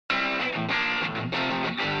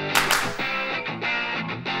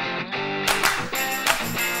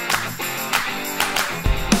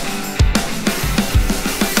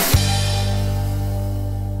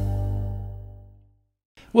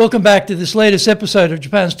Welcome back to this latest episode of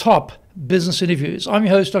Japan's Top Business Interviews. I'm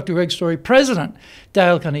your host, Dr. Greg Story, President,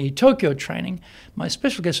 Dale Carnegie Tokyo Training. My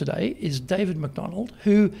special guest today is David Macdonald,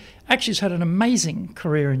 who actually has had an amazing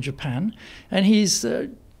career in Japan, and he's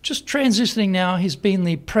just transitioning now. He's been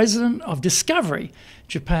the president of Discovery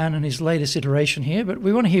Japan in his latest iteration here, but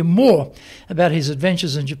we want to hear more about his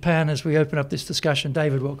adventures in Japan as we open up this discussion.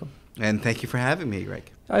 David, welcome. And thank you for having me, Greg.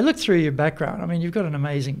 I looked through your background. I mean, you've got an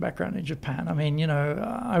amazing background in Japan. I mean,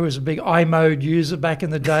 I was a big iMode user back in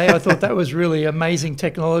the day. I thought that was really amazing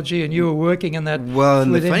technology, and you were working in that. Well,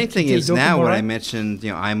 and the funny thing is NTT now Docomo, when right? I mentioned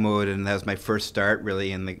iMode, and that was my first start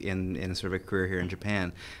really in sort of a career here in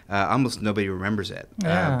Japan. Almost nobody remembers it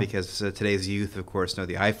because today's youth, of course, know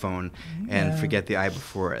the iPhone and forget the I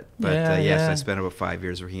before it. But yes, I spent about 5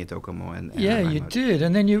 years working at Docomo and you did,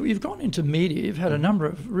 and then you've gone into media. You've had a number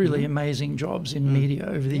of really amazing jobs in media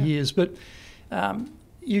over the years, but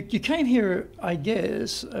you came here, I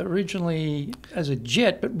guess, originally as a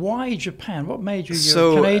jet, but why Japan? What made you?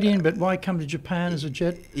 You're Canadian, but why come to Japan as a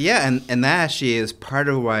jet? Yeah, and that actually is part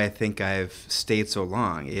of why I think I've stayed so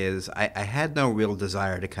long, is I had no real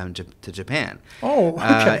desire to come to Japan. Oh,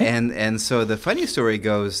 okay. And so the funny story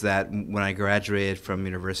goes that when I graduated from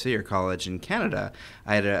university or college in Canada,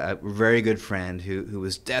 I had a very good friend who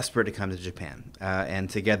was desperate to come to Japan.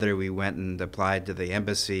 And together we went and applied to the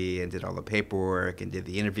embassy and did all the paperwork and did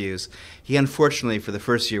the interviews. He unfortunately for the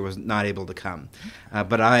first year was not able to come,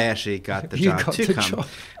 but I actually got the job to come.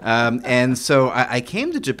 And so I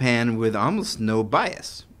came to Japan with almost no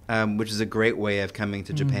bias. Which is a great way of coming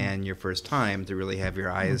to Japan your first time, to really have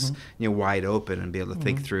your eyes wide open and be able to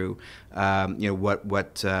think through all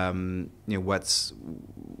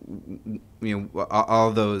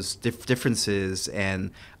those differences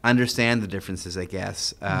and understand the differences, I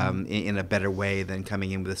guess, in a better way than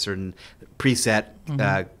coming in with a certain preset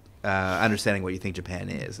understanding what you think Japan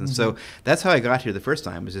is. And so that's how I got here the first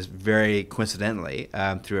time, was just very coincidentally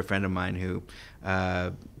through a friend of mine who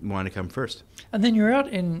wanted to come first. And then you're out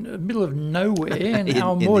in the middle of nowhere in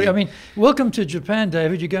Aomori. I mean, welcome to Japan,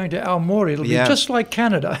 David. You're going to Aomori. It'll be just like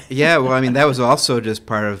Canada. Yeah, well, I mean, that was also just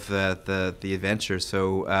part of the adventure.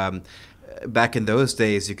 So back in those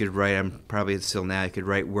days, you could write, and probably still now, you could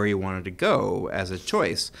write where you wanted to go as a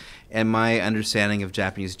choice. And my understanding of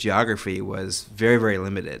Japanese geography was very, very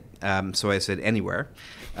limited. So I said anywhere.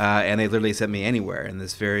 And they literally sent me anywhere in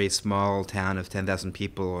this very small town of 10,000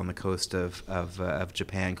 people on the coast of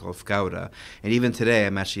Japan called Fukuoka. And even today,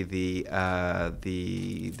 I'm actually the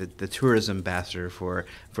tourism ambassador for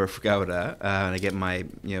Fukuoka, and I get my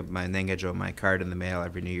my nengajo, my card in the mail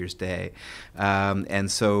every New Year's Day. And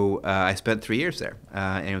so I spent 3 years there,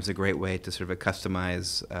 and it was a great way to sort of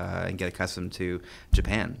customize and get accustomed to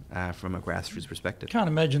Japan from a grassroots perspective. Can't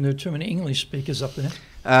imagine there are too many English speakers up there.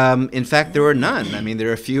 In fact, there were none. I mean, there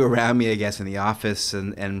were a few around me, I guess, in the office,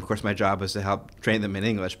 and of course my job was to help train them in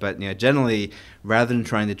English. But generally, rather than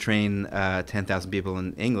trying to train 10,000 people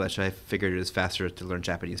in English, I figured it was faster to learn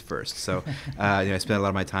Japanese first. So I spent a lot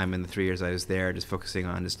of my time in the 3 years I was there just focusing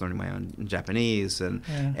on just learning my own Japanese. And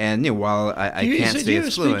while I can't say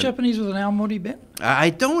it's fluent. Do you speak Japanese with an Aomori bit?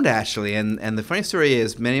 I don't actually. And the funny story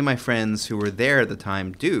is many of my friends who were there at the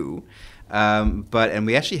time do. And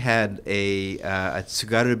we actually had a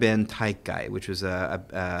Tsugaru-ben Taikai, which was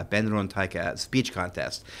a Benron Taikai, speech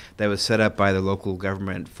contest that was set up by the local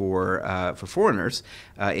government for foreigners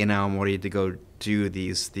in Aomori to go do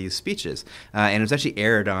these speeches. And it was actually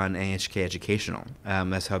aired on NHK Educational.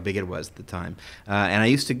 That's how big it was at the time. And I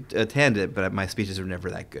used to attend it, but my speeches were never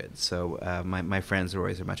that good. So my friends were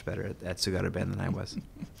always much better at Tsugaru-ben than I was.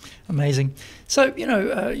 Amazing. So,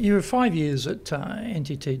 you were 5 years at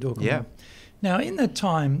NTT Docomo. Yeah. Now, in that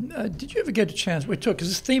time, did you ever get a chance, because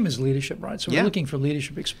this theme is leadership, right? So we're looking for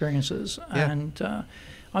leadership experiences. Yeah. And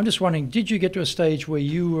I'm just wondering, did you get to a stage where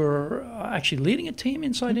you were actually leading a team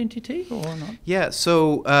inside NTT or not? Yeah,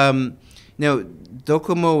 so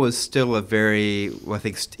Docomo was still a very, I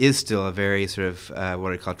think is still a very sort of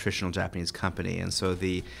what I call traditional Japanese company. And so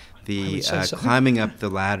the climbing up the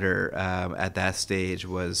ladder at that stage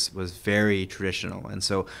was very traditional, and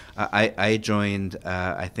so I joined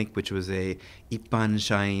I think which was a Ippan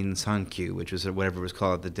Shain Sankyu, which was whatever it was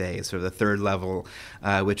called at the day, sort of the third level,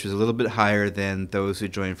 which was a little bit higher than those who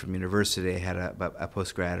joined from university. I had a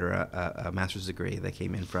postgrad or a master's degree that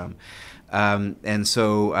came in from. And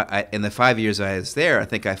so in the 5 years I was there, I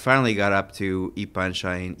think I finally got up to Ippan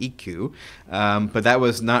Shain Ikkyu, but that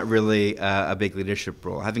was not really a big leadership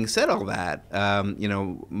role. Having said all that,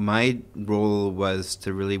 my role was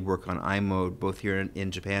to really work on iMode both here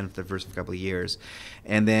in Japan for the first couple of years,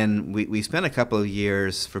 and then we spent a couple of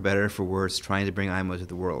years, for better or for worse, trying to bring iMode to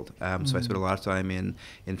the world. So I spent a lot of time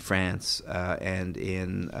in France and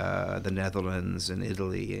in the Netherlands and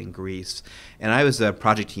Italy and Greece, and I was a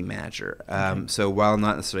project team manager. So while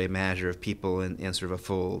not necessarily a manager of people in sort of a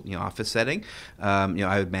full office setting,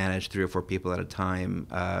 I would manage 3 or 4 people at a time,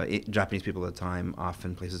 Japanese people at a time,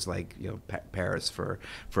 often places like Paris for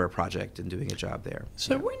a project and doing a job there.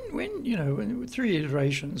 So when 3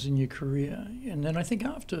 iterations in your career, and then I think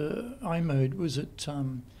after iMode, was it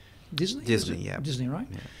Disney? Disney, yeah. Disney, right?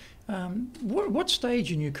 Yeah. What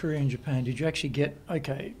stage in your career in Japan did you actually get,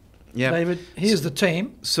 okay, yeah. David, here's the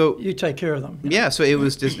team, so you take care of them? Yeah, so it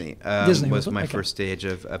was Disney. Disney was my first stage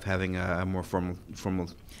of having a more formal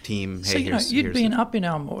team. So you'd been up in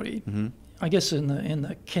Aomori, I guess in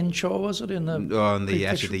the Kencho, was it? The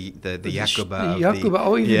Yakuba. The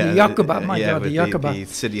Yakuba, my God, the Yakuba. The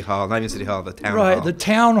city hall, not even city hall, the town hall. Right, the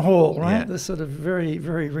town hall, right? Yeah. The sort of very,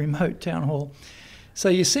 very remote town hall. So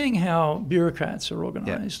you're seeing how bureaucrats are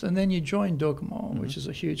organised, and then you join Docomo, which is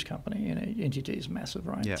a huge company. NTT is massive,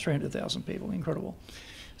 right? Yeah. 300,000 people, incredible.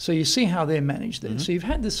 So you see how they're managed there. So you've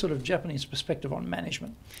had this sort of Japanese perspective on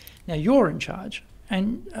management. Now you're in charge,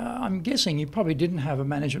 and I'm guessing you probably didn't have a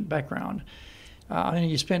management background. I know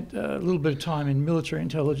you spent a little bit of time in military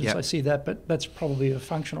intelligence, Yep. I see that, but that's probably a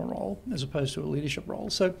functional role as opposed to a leadership role.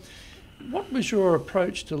 So what was your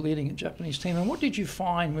approach to leading a Japanese team, and what did you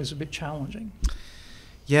find was a bit challenging?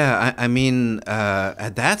 Yeah, I mean,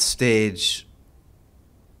 at that stage,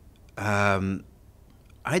 I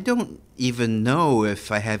don't even know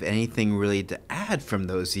if I have anything really to add from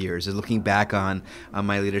those years. Looking back on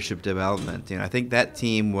my leadership development, I think that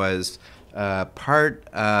team was part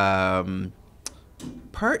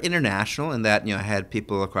international in that I had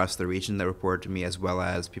people across the region that reported to me, as well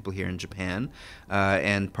as people here in Japan,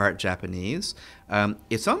 and part Japanese.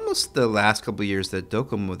 It's almost the last couple of years that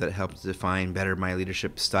Docomo that helped define better my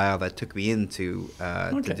leadership style that took me into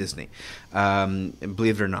to Disney,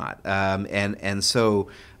 believe it or not. And so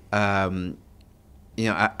I'd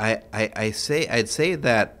say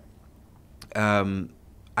that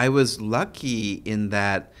I was lucky in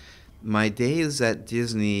that my days at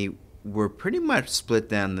Disney were pretty much split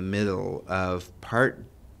down the middle of part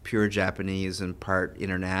pure Japanese and part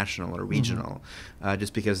international or regional,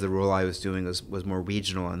 just because the role I was doing was more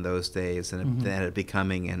regional in those days than it ended up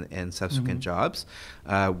becoming in subsequent jobs.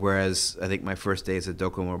 Whereas I think my first days at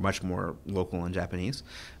Docomo were much more local and Japanese.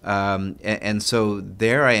 And so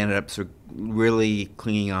there I ended up sort of really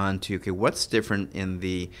clinging on to, okay, what's different in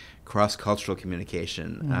the cross-cultural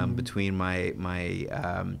communication between my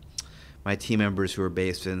team members who are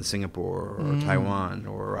based in Singapore or Taiwan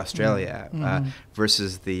or Australia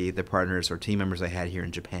versus the partners or team members I had here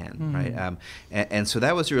in Japan, right? And so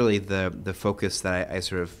that was really the focus that I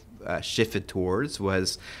sort of shifted towards,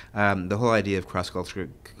 was the whole idea of cross-cultural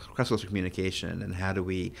communication, and how do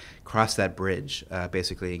we cross that bridge,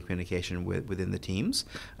 basically, in communication within the teams.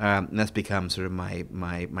 And that's become sort of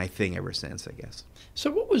my thing ever since, I guess. So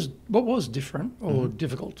what was different or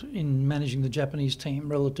difficult in managing the Japanese team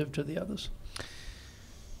relative to the others?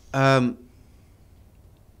 I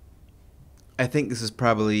think this is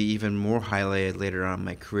probably even more highlighted later on in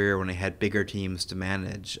my career when I had bigger teams to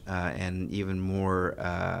manage, and even more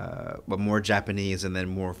Japanese and then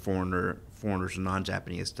more foreigners or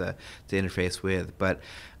non-Japanese to interface with. But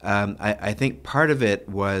I think part of it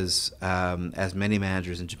was, as many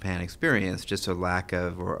managers in Japan experienced, just a lack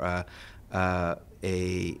of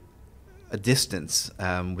a distance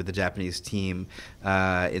with the Japanese team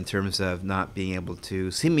in terms of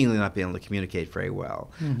seemingly not being able to communicate very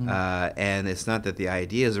well. And it's not that the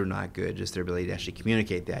ideas are not good, just their ability to actually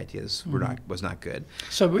communicate the ideas was not good.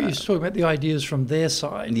 So you're talking about the ideas from their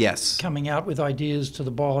side? Yes. Coming out with ideas to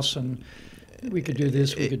the boss, and we could do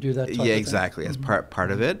this, we could do that type of thing. Exactly. As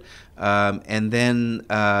part of it. And then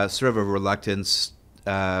sort of a reluctance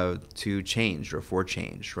to change or for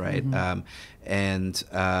change, right?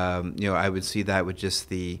 I would see that with just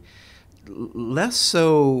the less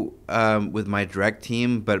so with my direct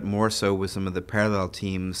team, but more so with some of the parallel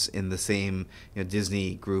teams in the same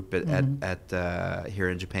Disney group at here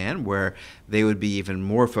in Japan, where they would be even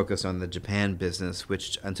more focused on the Japan business,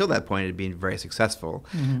 which until that point had been very successful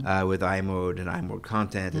with iMode and iMode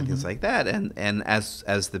content and things like that. And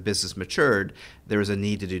as the business matured, there was a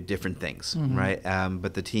need to do different things, right?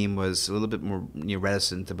 But the team was a little bit more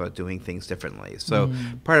reticent about doing things differently. So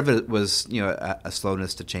part of it was a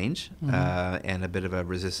slowness to change and a bit of a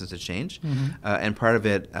resistance to change, and part of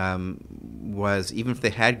it was, even if they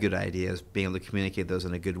had good ideas, being able to communicate those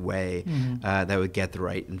in a good way that would get the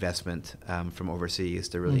right investment from overseas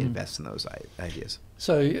to really invest in those ideas.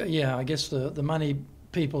 So yeah, I guess the money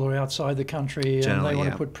people are outside the country and they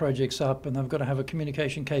want to put projects up, and they've got to have a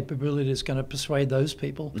communication capability that's going to persuade those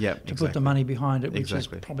people to put the money behind it, which is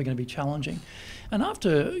probably going to be challenging. And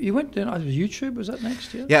after you went to YouTube, was that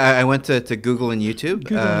next year? Yeah, I went to Google and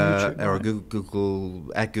YouTube, or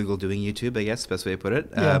Google at Google doing YouTube, I guess, best way to put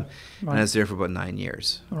it. And I was there for about 9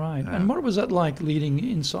 years. Right. And what was that like leading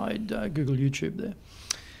inside Google YouTube there?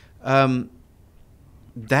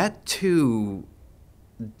 That too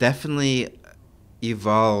definitely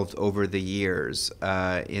evolved over the years,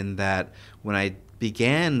 in that when I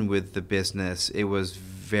began with the business, it was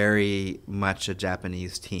very much a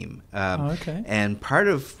Japanese team. And part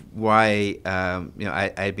of why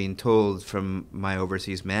I'd been told from my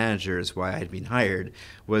overseas managers why I'd been hired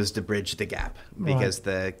was to bridge the gap, because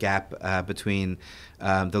the gap between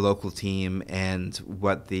the local team and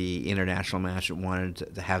what the international management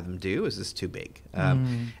wanted to have them do is just too big.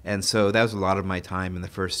 And so that was a lot of my time in the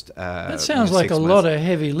first that sounds like a lot of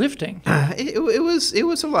heavy lifting. It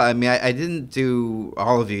was a lot. I mean, I didn't do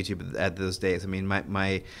all of YouTube at those days. I mean,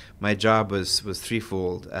 my job was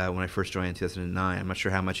threefold when I first joined in 2009. I'm not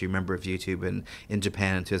sure how much you remember of YouTube in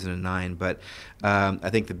Japan in 2009, but I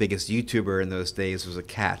think the biggest YouTuber in those days was a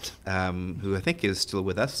cat who I think is still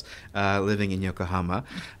with us, living in Yokohama,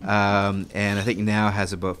 and I think now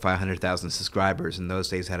has about 500,000 subscribers. In those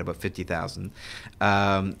days had about 50,000,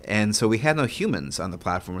 and so we had no humans on the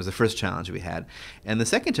platform. Was the first challenge we had, and the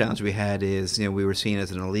second challenge we had is we were seen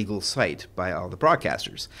as an illegal site by all the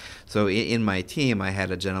broadcasters. So in my team, I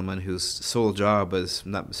had a gentleman whose sole job was,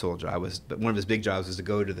 not sole job, but one of his big jobs was to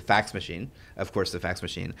go to the fax machine, of course the fax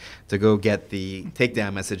machine, to go get the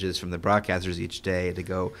takedown messages from the broadcasters each day, to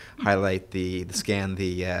go highlight scan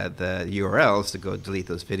the URLs to go delete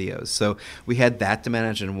those videos. So we had that to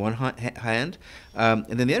manage on one hand. And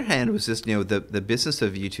then the other hand was just, the business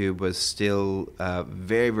of YouTube was still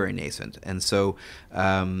very, very nascent. And so,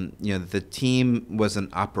 the team was an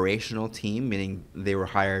operational team, meaning they were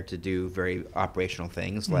hired to do very operational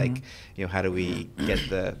things like, how do we get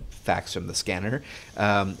the fax from the scanner?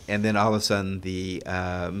 And then all of a sudden, the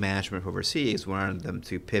management overseas wanted them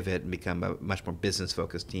to pivot and become a much more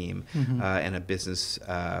business-focused team and a business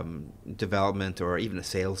development or even a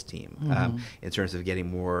sales team in terms of getting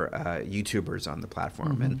more YouTubers on the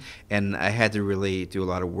platform. And I had to really do a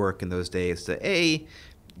lot of work in those days to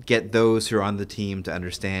get those who are on the team to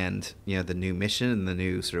understand the new mission and the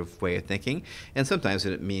new sort of way of thinking, and sometimes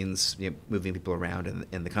it means moving people around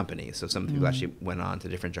in the company. So some people actually went on to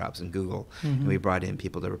different jobs in Google, and we brought in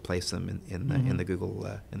people to replace them in the Google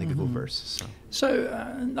Googleverse. So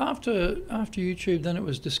after YouTube, then it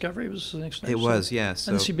was Discovery. Was the next step? It was, yes.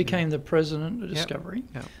 And so you became the president of Discovery.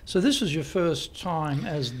 So this was your first time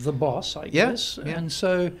as the boss, I guess. And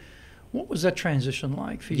so, what was that transition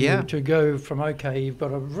like for you to go from, you've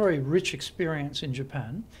got a very rich experience in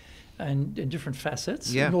Japan and in different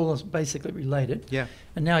facets, and all basically related,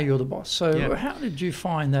 and now you're the boss. So how did you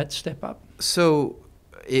find that step up? So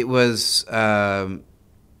it was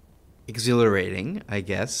exhilarating, I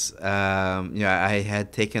guess. I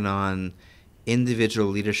had taken on individual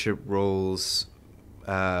leadership roles,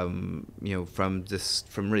 from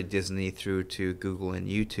really Disney through to Google and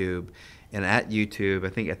YouTube. And at YouTube, I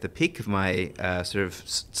think at the peak of my sort of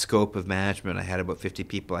scope of management, I had about 50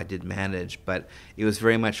 people I did manage, but it was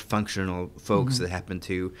very much functional folks that happened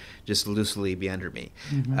to just loosely be under me.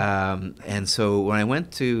 And so when I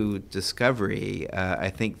went to Discovery, I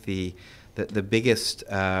think the biggest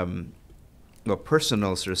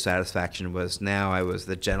personal sort of satisfaction was now I was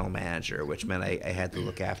the general manager, which meant I had to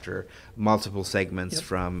look after multiple segments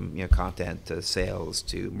from content to sales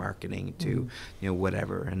to marketing to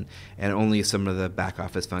whatever, and only some of the back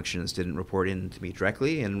office functions didn't report in to me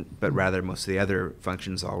directly, but rather most of the other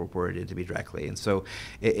functions all reported in to me directly, and so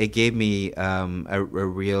it gave me a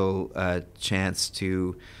real chance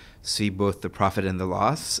to see both the profit and the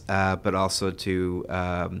loss, but also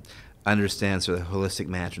to understand sort of the holistic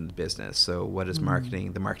management of the business. So what does the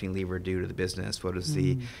marketing lever do to the business? What does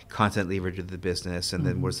the content lever do to the business? And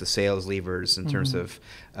then what's the sales levers in terms of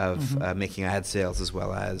making ad sales as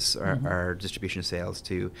well as our distribution sales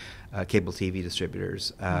to cable TV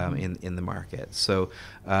distributors in the market. So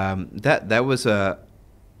that was a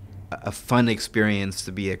fun experience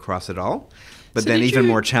to be across it all, but then even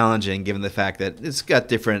more challenging given the fact that it's got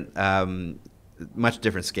different much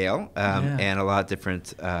different scale, and a lot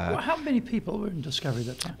different. Well, how many people were in Discovery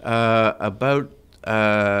at that time? About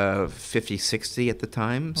 50, 60 at the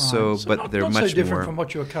time. Right. So but not, they're not much so different more from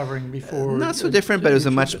what you were covering before. not so different, but it was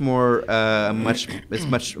a much more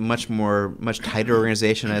much tighter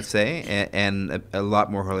organization, I'd say, and a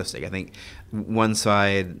lot more holistic. I think one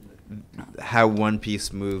side, how one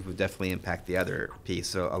piece moved would definitely impact the other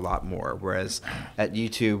piece a lot more. Whereas at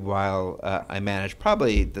YouTube, while I managed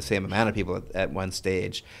probably the same amount of people at one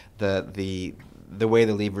stage, the way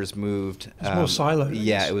the levers moved, it's more siloed.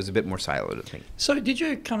 Yeah, it was a bit more siloed, I think. So did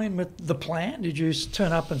you come in with the plan? Did you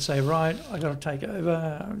turn up and say, right, I got to take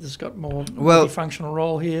over, this has got more multifunctional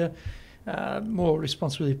role here, more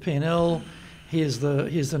responsibility of P&L, here's the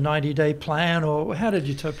 90-day plan, or how did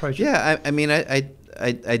you approach it? Yeah, I mean, I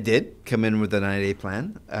did come in with a 90-day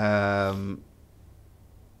plan, and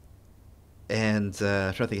I'm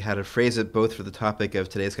trying to think how to phrase it, both for the topic of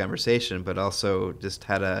today's conversation, but also just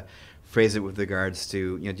how to phrase it with regards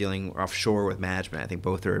to dealing offshore with management. I think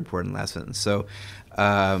both are important lessons. So,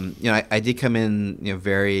 I did come in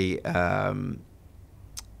very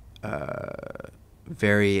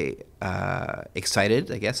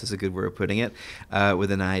excited, I guess is a good way of putting it,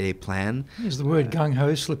 with a 90-day plan. Is the word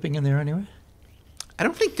gung-ho slipping in there anyway? I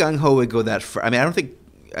don't think gung-ho would go that far. I mean, I don't think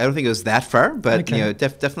it was that far, but okay.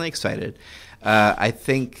 Definitely excited. I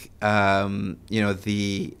think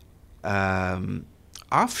the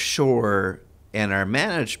offshore and our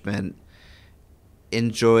management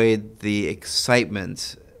enjoyed the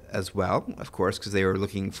excitement as well, of course, because they were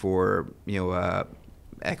looking for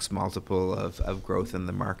X multiple of growth in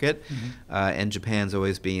the market. Mm-hmm. And Japan's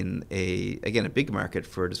always been a big market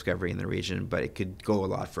for Discovery in the region, but it could go a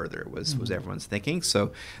lot further was everyone's thinking.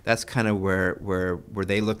 So that's kind of where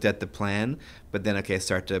they looked at the plan, but then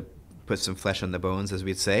start to put some flesh on the bones, as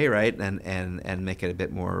we'd say, right, and make it a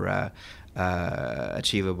bit more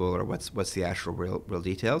achievable, or what's the actual real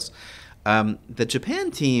details. The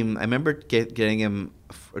Japan team, I remember getting them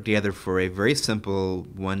together for a very simple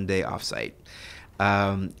one-day offsite.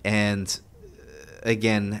 And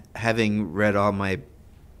again, having read all my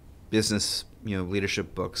business,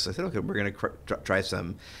 leadership books, I said, okay, we're going to try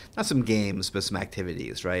some, not some games, but some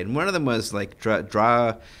activities, right? And one of them was like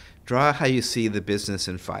draw how you see the business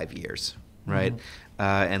in 5 years, right? Mm-hmm.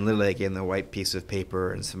 And literally I gave them a white piece of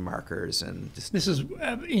paper and some markers, and just. This is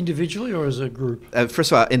individually or as a group?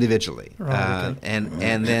 First of all, individually, right, okay.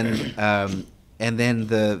 and then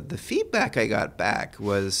the feedback I got back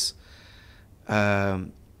was.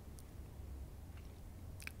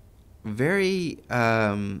 Very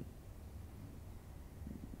trying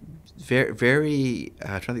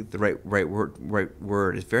to think the right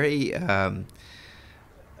word is very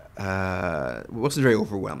wasn't very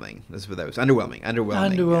overwhelming. That's what that was. Underwhelming.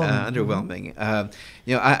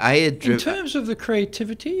 I had in terms of the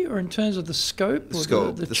creativity, or in terms of the scope,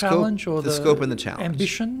 or the challenge, or the scope and the challenge,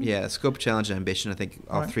 ambition. Yeah, scope, challenge, and ambition. I think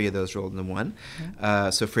all three of those rolled into one.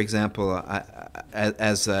 Mm-hmm. So, for example,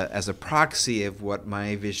 as a proxy of what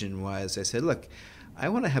my vision was, I said, look, I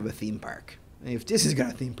want to have a theme park. If Disney's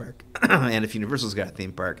got a theme park and if Universal's got a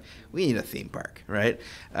theme park, we need a theme park, right?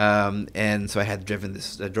 And so I had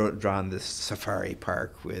drawn this safari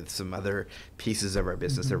park with some other pieces of our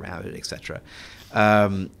business around it, etc.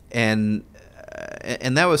 And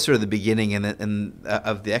that was sort of the beginning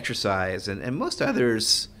of the exercise. And most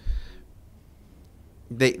others,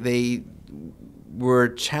 they were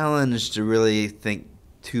challenged to really think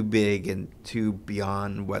too big and too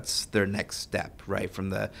beyond what's their next step, right?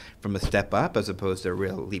 From a step up as opposed to a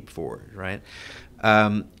real leap forward, right?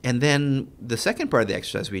 And then the second part of the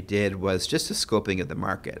exercise we did was just a scoping of the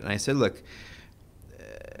market. And I said, look,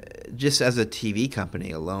 just as a TV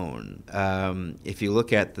company alone, if you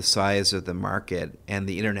look at the size of the market and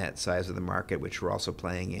the internet size of the market, which we're also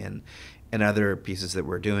playing in, and other pieces that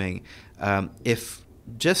we're doing, if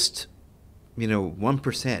just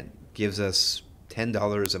 1% gives us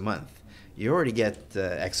 $10 a month, you already get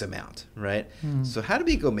X amount, right? Mm. So how do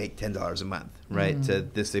we go make $10 a month, right? To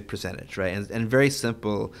this percentage, right? And very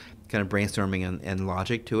simple kind of brainstorming and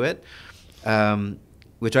logic to it,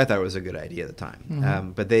 which I thought was a good idea at the time.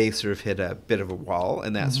 Mm-hmm. But they sort of hit a bit of a wall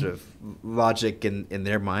in that sort of logic in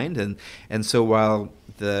their mind. And so while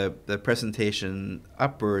the presentation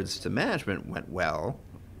upwards to management went well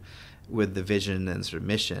with the vision and sort of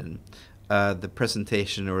mission, the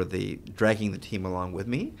presentation, or the dragging the team along with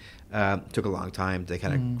me, took a long time to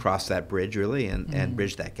kind of cross that bridge, really, and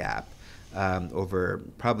bridge that gap over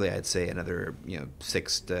probably, I'd say, another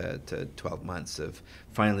 6 to 12 months of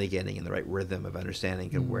finally getting in the right rhythm of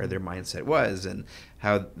understanding where their mindset was and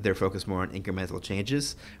how they're focused more on incremental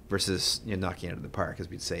changes versus knocking it out of the park, as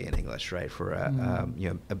we'd say in English, right? For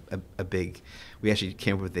a big, we actually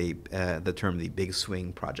came up with the term the big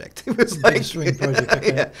swing project. It was big swing project,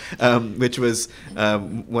 okay. Which was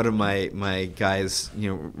one of my guys,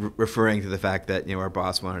 referring to the fact that our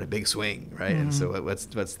boss wanted a big swing, right? And so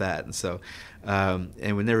what's that? And so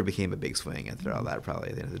and we never became a big swing after all that, probably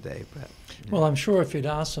at the end of the day. But well, I'm sure if you'd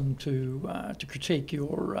asked them to critique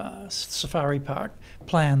your safari park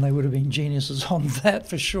plan, they would have been geniuses on that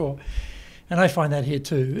for sure. And I find that here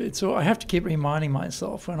too. I have to keep reminding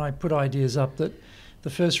myself when I put ideas up that the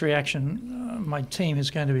first reaction my team is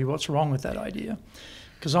going to be, what's wrong with that idea?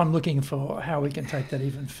 Because I'm looking for how we can take that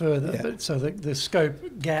even further. Yeah. But so the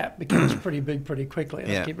scope gap becomes pretty big pretty quickly.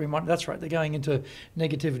 And I keep reminding, that's right, they're going into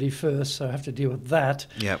negativity first, so I have to deal with that.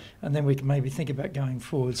 Yep. And then we can maybe think about going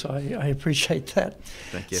forward. So I appreciate that.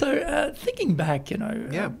 Thank you. So thinking back,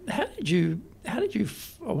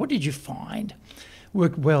 what did you find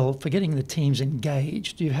worked well for getting the teams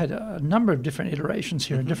engaged? You've had a number of different iterations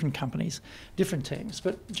here in different companies, different teams,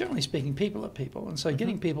 but generally speaking, people are people. And so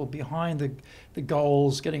getting people behind the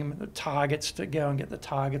goals, getting them the targets to go and get the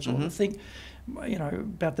targets or to think,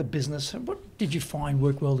 about the business. What did you find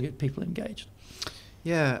worked well to get people engaged?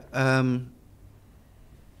 Yeah, I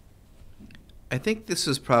think this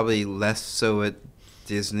was probably less so at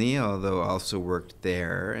Disney, although also worked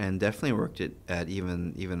there, and definitely worked at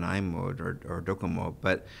even iMode or Docomo.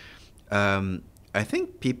 But I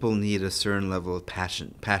think people need a certain level of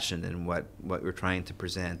passion in what we're trying to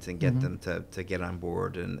present and get them to get on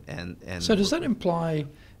board. And so does that imply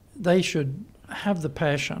they should have the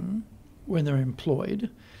passion when they're employed,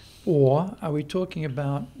 or are we talking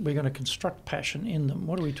about we're going to construct passion in them?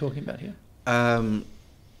 What are we talking about here? I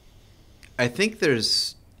think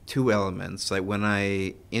there's two elements. Like when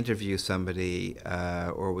I interview somebody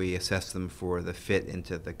or we assess them for the fit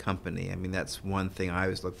into the company, I mean, that's one thing I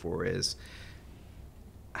always look for is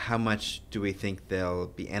how much do we think they'll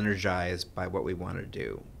be energized by what we want to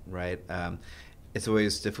do, right? It's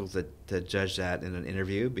always difficult to judge that in an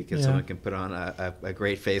interview because someone can put on a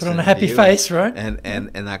great face, put on a happy face, right?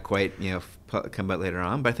 And not quite come out later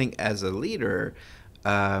on. But I think as a leader,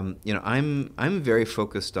 I'm very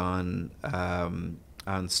focused on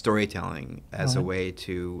storytelling as a way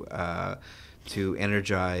to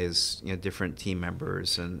energize different team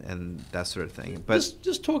members and that sort of thing. But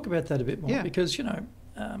just talk about that a bit more because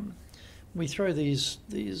we throw these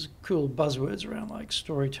cool buzzwords around like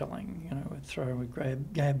storytelling, we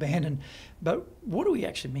grab band, but what do we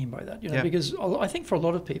actually mean by that? Because I think for a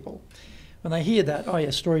lot of people, when they hear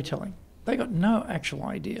that, storytelling, they got no actual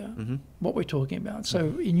idea what we're talking about.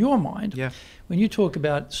 So in your mind, when you talk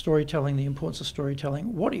about storytelling, the importance of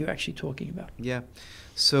storytelling, what are you actually talking about? Yeah.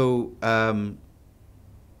 So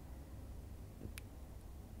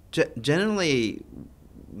generally,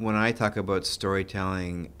 when I talk about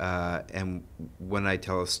storytelling and when I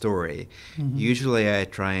tell a story, usually I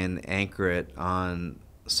try and anchor it on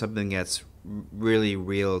something that's really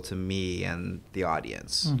real to me and the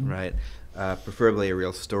audience, right? Preferably a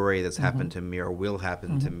real story that's happened to me or will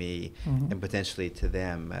happen to me and potentially to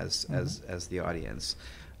them as the audience.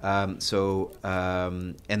 And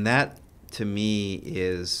that to me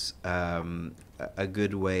is a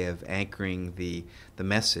good way of anchoring the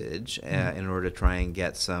message in order to try and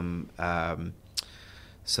get some call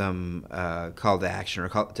to action or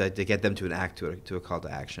to get them to enact to a call to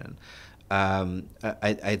action.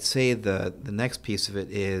 I'd say the next piece of it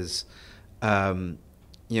is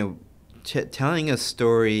telling a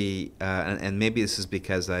story, and maybe this is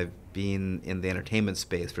because I've been in the entertainment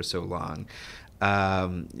space for so long,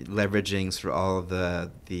 leveraging sort of all of the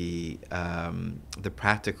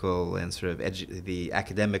practical and sort of the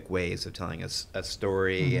academic ways of telling a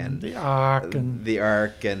story and the arc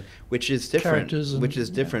and which is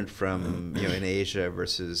different from in Asia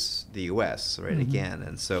versus the U.S. right again,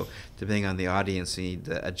 and so depending on the audience you need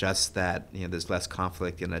to adjust that. There's less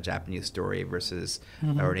conflict in a Japanese story versus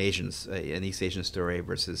or an East Asian story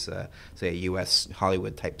versus say a U.S.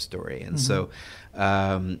 Hollywood type story, and so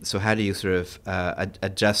how do you sort of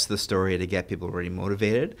adjust the story to get people really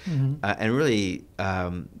motivated and really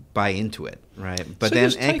buy into it, right? But so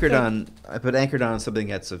then anchored on something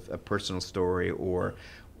that's a personal story or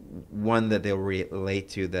one that they'll relate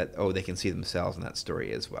to, that they can see themselves in that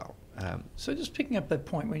story as well. So just picking up that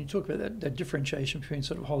point when you talk about that differentiation between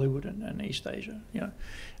sort of Hollywood and East Asia,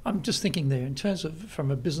 I'm just thinking there in terms of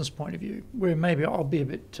from a business point of view, where maybe I'll be a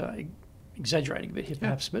bit exaggerating a bit here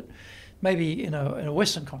perhaps, but maybe in a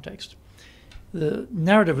Western context, the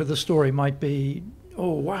narrative of the story might be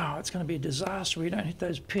oh, wow, it's going to be a disaster. We don't hit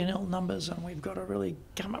those P&L numbers and we've got to really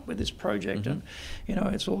come up with this project. And,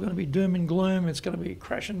 it's all going to be doom and gloom. It's going to be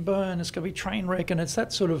crash and burn. It's going to be train wreck. And it's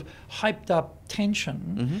that sort of hyped up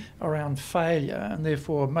tension around failure and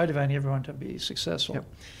therefore motivating everyone to be successful. Yep.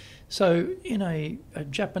 So in a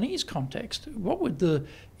Japanese context,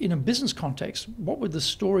 in a business context, what would the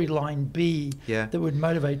storyline be that would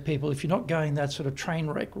motivate people if you're not going that sort of train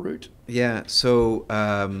wreck route? Yeah, so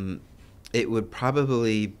it would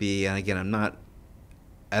probably be, and again, I'm not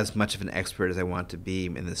as much of an expert as I want to be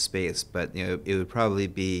in this space, but it would probably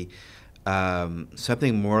be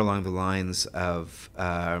something more along the lines of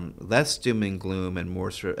less doom and gloom and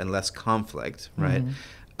more and less conflict, right?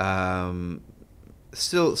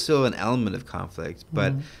 Still an element of conflict,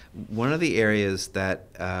 but one of the areas that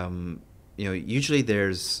usually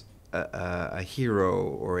there's a hero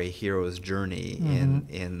or a hero's journey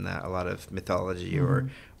in a lot of mythology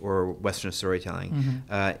or Western storytelling.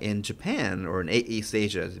 In Japan or in East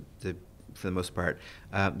Asia, for the most part,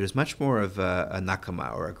 there's much more of a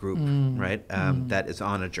nakama or a group, right? That is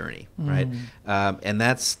on a journey, right? And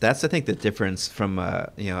that's I think the difference from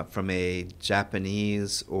a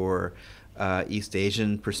Japanese or East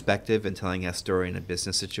Asian perspective in telling a story in a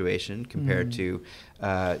business situation compared to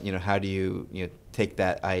how do you take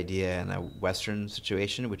that idea in a Western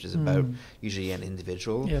situation, which is about usually an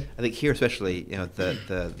individual. Yep. I think here especially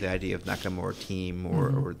the idea of nakama or team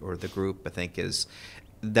or the group, I think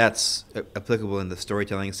that's applicable in the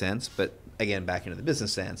storytelling sense, but again back into the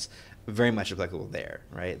business sense, very much applicable there,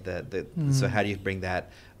 right? So how do you bring that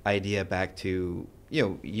idea back to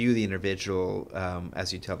you the individual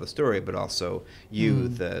as you tell the story, but also you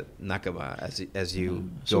the nakama as you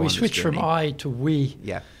so go we on switch this from journey. I to we.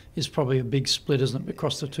 Yeah, is probably a big split, isn't it,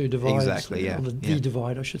 across the two divides? Exactly. Yeah, or the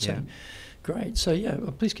divide, I should say. Yeah. Great. So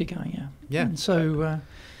well, please keep going. Yeah. Yeah. And so,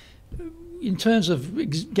 in terms of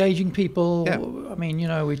engaging people, I mean,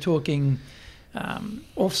 we're talking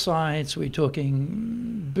off-sites, we're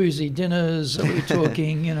talking boozy dinners, are we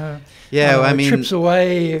talking, trips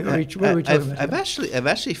away? What are we talking about? I've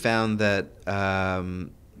actually found that,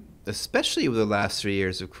 especially with the last 3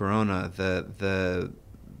 years of Corona, the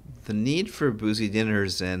need for boozy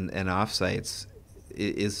dinners and offsites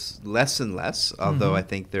is less and less. Although I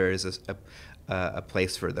think there is a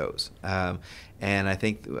place for those, and I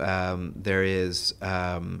think there's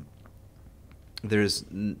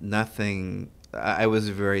nothing. I was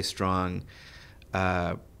a very strong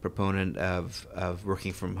proponent of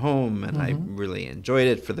working from home, and I really enjoyed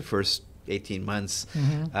it for the first 18 months.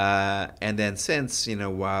 And then since,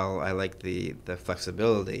 while I like the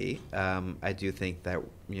flexibility, I do think that,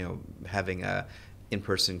 having a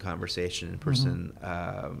in-person conversation, in-person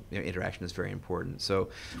interaction is very important. So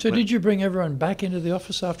did you bring everyone back into the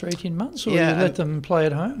office after 18 months, or you let them play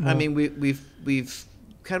at home? Or? I mean, we've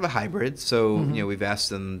kind of a hybrid. So we've asked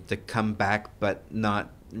them to come back, but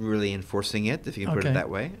not really enforcing it, if you can put it that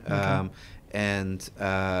way. And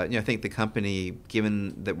I think the company,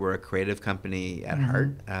 given that we're a creative company at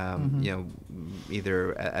heart,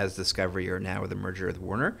 either as Discovery or now with the merger with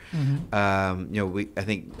Warner, I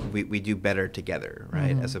think we do better together,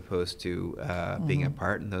 right, as opposed to being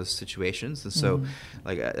apart in those situations. And so,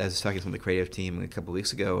 like I was talking to some of the creative team a couple of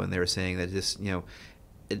weeks ago, and they were saying that just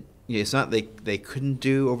it's not they couldn't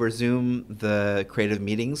do over Zoom the creative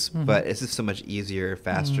meetings, but it's just so much easier,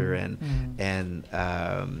 faster, and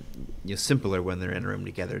simpler when they're in a room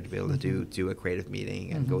together to be able to do a creative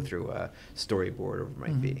meeting and go through a storyboard or whatever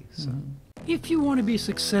it might be. So, if you want to be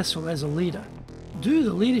successful as a leader, do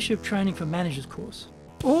the Leadership Training for Managers course.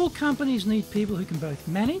 All companies need people who can both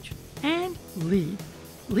manage and lead.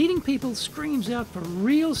 Leading people screams out for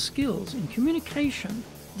real skills in communication,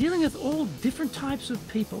 dealing with all different types of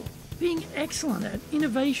people, being excellent at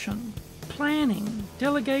innovation, planning,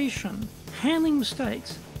 delegation, handling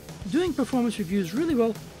mistakes, doing performance reviews really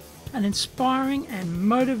well, and inspiring and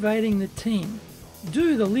motivating the team.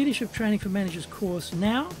 Do the Leadership Training for Managers course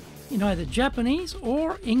now in either Japanese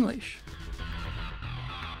or English.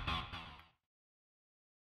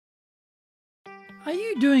 Are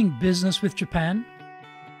you doing business with Japan?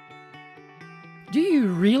 Do you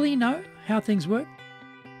really know how things work?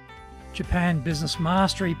 Japan Business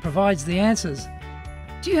Mastery provides the answers.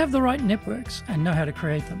 Do you have the right networks and know how to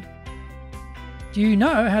create them? Do you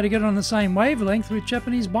know how to get on the same wavelength with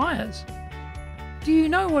Japanese buyers? Do you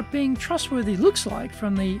know what being trustworthy looks like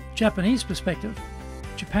from the Japanese perspective?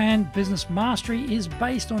 Japan Business Mastery is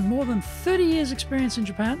based on more than 30 years' experience in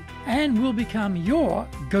Japan and will become your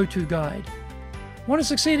go-to guide. Want to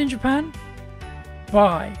succeed in Japan?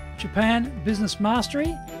 Buy Japan Business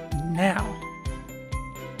Mastery now.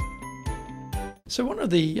 So one of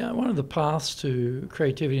the paths to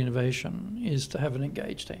creativity and innovation is to have an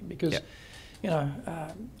engaged team, because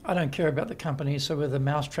I don't care about the company, so whether the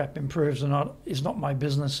mousetrap improves or not is not my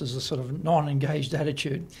business, is a sort of non-engaged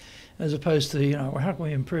attitude, as opposed to, well, how can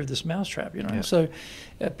we improve this mousetrap, Yeah. So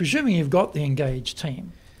presuming you've got the engaged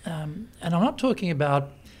team, and I'm not talking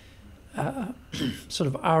about sort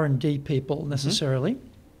of R&D people necessarily,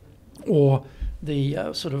 or the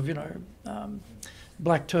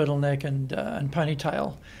black turtleneck and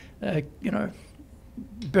ponytail,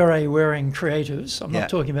 beret-wearing creatives. I'm not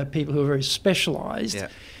talking about people who are very specialised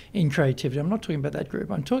in creativity. I'm not talking about that group.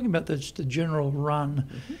 I'm talking about the general run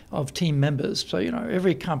of team members. So,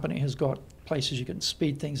 every company has got places you can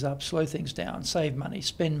speed things up, slow things down, save money,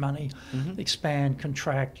 spend money, expand,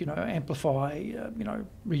 contract, amplify,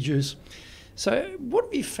 reduce. So what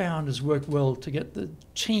have you found has worked well to get the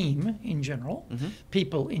team in general,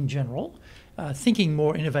 people in general, thinking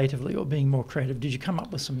more innovatively or being more creative? Did you come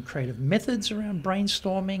up with some creative methods around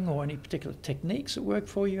brainstorming, or any particular techniques that work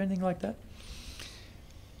for you, anything like that?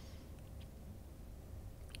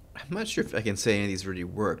 I'm not sure if I can say any of these really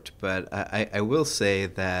worked, but I will say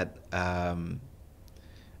that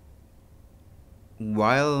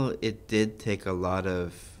while it did take a lot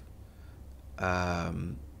of, I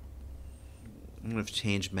don't know if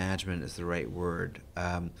change management is the right word,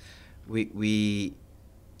 we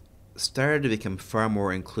started to become far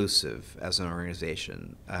more inclusive as an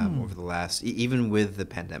organization over the last, even with the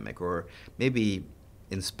pandemic, or maybe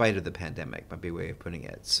in spite of the pandemic, might be a way of putting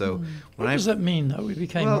it. So what does that mean, though? We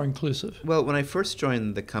became more inclusive. Well, when I first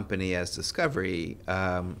joined the company as Discovery,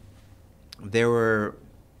 there were,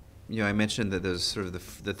 I mentioned that there's sort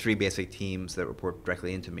of the three basic teams that report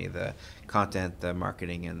directly into me: the content, the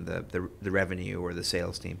marketing, and the revenue or the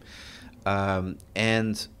sales team.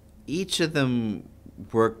 And each of them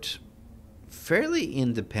worked fairly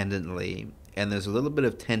independently, and there's a little bit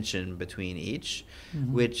of tension between each,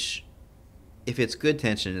 which, if it's good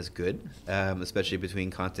tension, is good, especially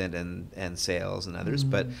between content and sales and others.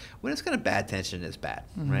 But when it's kind of bad tension, it's bad,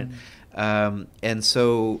 right? And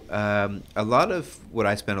so a lot of what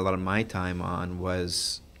I spent a lot of my time on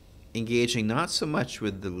was engaging not so much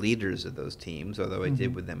with the leaders of those teams, although I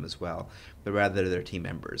did with them as well, but rather their team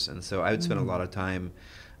members. And so I would spend a lot of time,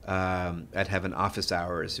 I'd have an office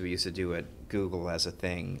hours we used to do at Google as a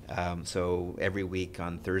thing. So every week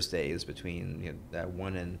on Thursdays between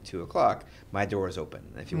 1 and 2 o'clock, my door is open.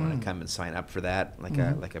 If you want to come and sign up for that, like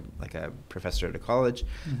a professor at a college,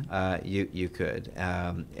 you could.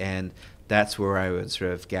 And that's where I would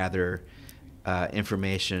sort of gather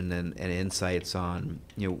information and insights on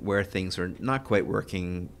where things are not quite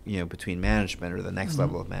working between management or the next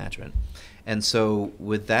level of management. And so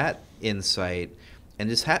with that insight, and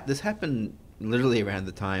this happened literally around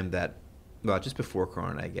the time that, well, just before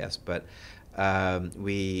Corona, I guess, but I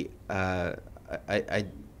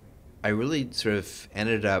really sort of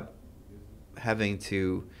ended up having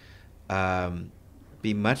to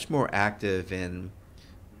be much more active in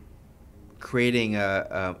creating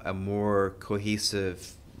a more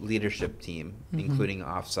cohesive leadership team, including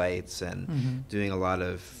offsites and doing a lot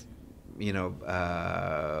of,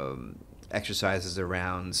 exercises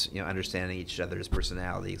around understanding each other's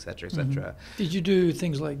personality, et cetera, et cetera. Did you do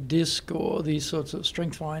things like DISC or these sorts of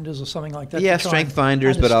strength finders or something like that? Yeah, strength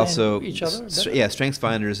finders, but also each other. Strength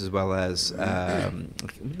finders as well as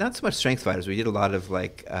not so much strength finders. We did a lot of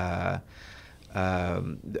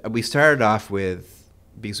we started off with,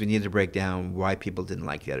 because we needed to break down why people didn't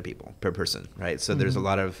like the other people per person, right? So there's a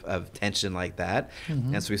lot of tension like that.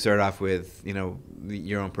 And so we started off with,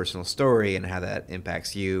 your own personal story and how that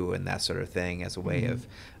impacts you and that sort of thing as a way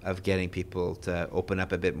of getting people to open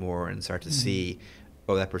up a bit more and start to see,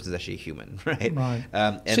 oh, that person's actually human, right? Right.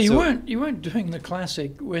 And so you weren't doing the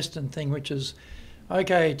classic Western thing, which is,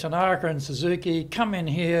 okay, Tanaka and Suzuki, come in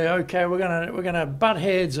here. Okay, we're gonna butt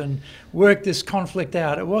heads and work this conflict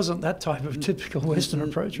out. It wasn't that type of typical Western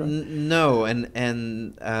approach, right? No,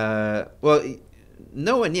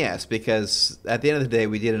 no and yes, because at the end of the day,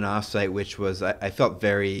 we did an offsite, which was I felt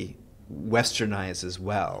very Westernized as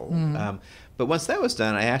well. But once that was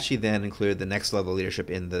done, I actually then included the next level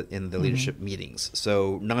leadership in the leadership meetings.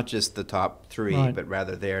 So not just the top three, but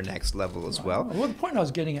rather their next level as well. Well, the point I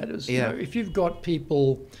was getting at is, if you've got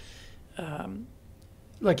people,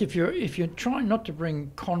 like if you're trying not to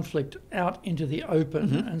bring conflict out into the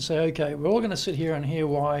open and say, okay, we're all going to sit here and hear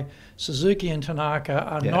why Suzuki and Tanaka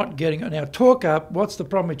are not getting it. Now talk up. What's the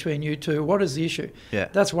problem between you two? What is the issue? Yeah.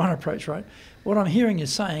 That's one approach, right? What I'm hearing you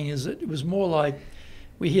saying is that it was more like,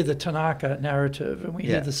 we hear the Tanaka narrative and we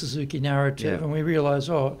hear the Suzuki narrative and we realize,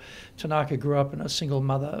 oh, Tanaka grew up in a single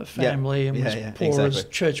mother family and was poor as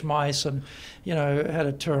church mice and, you know, had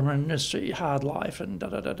a tremendous hard life and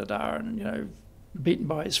da-da-da-da-da and, you know, beaten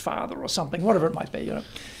by his father or something, whatever it might be, you know.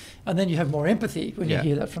 And then you have more empathy when you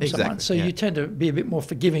hear that from someone. So you tend to be a bit more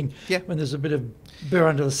forgiving when there's a bit of burr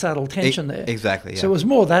under the saddle tension there. Exactly. So it was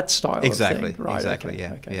more that style of thing. Right. Exactly.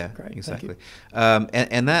 Great. Exactly.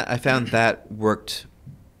 And that I found that worked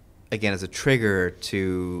again as a trigger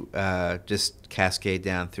to just cascade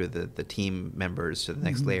down through the team members to the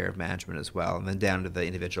next layer of management as well, and then down to the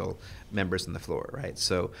individual members on the floor. Right.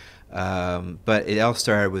 So, but it all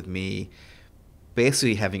started with me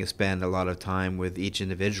basically having to spend a lot of time with each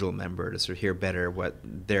individual member to sort of hear better what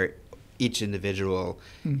their each individual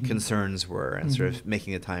concerns were and sort of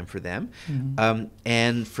making the time for them.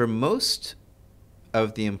 And for most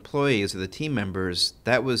of the employees or the team members,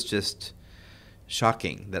 that was just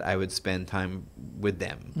shocking that I would spend time with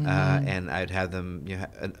them, and I'd have them, you know,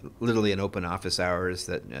 literally in open office hours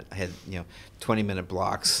that had 20-minute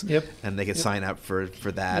blocks, and they could sign up for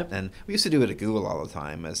that. And we used to do it at Google all the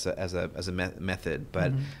time as a method,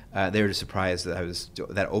 but they were just surprised that I was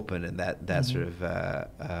that open and that sort of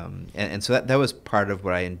and so that was part of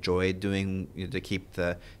what I enjoyed doing, you know, to keep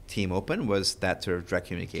the team open, was that sort of direct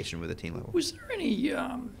communication with the team level. Was there any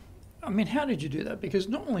I mean, how did you do that? Because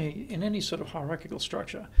normally in any sort of hierarchical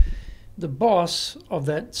structure, the boss of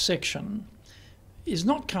that section is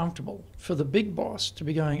not comfortable for the big boss to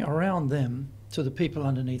be going around them to the people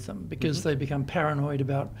underneath them, because they become paranoid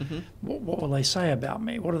about what will they say about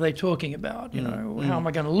me? What are they talking about? You know, how am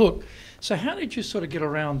I going to look? So how did you sort of get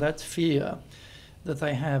around that fear that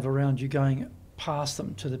they have around you going past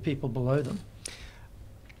them to the people below them?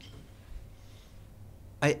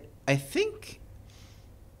 I think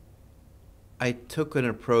I took an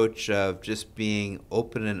approach of just being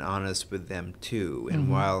open and honest with them too.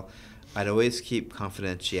 And while I'd always keep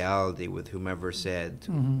confidentiality with whomever said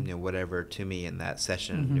you know, whatever to me in that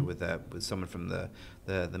session with someone from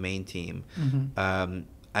the main team,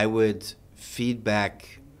 I would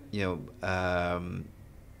feedback, you know,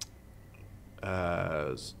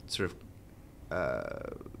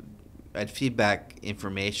 I'd feedback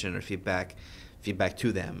information or feedback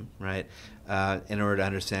to them, right, in order to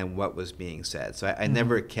understand what was being said. So I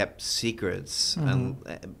never kept secrets,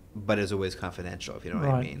 but it was always confidential, if you know what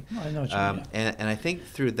I mean. I know what you mean. And I think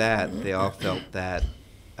through that, they all felt that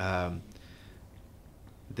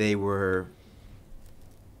they were,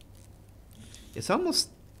 it's almost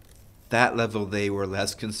that level they were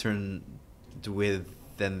less concerned with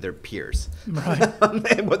than their peers. Right.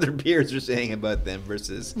 And what their peers are saying about them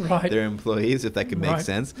versus their employees, if that could make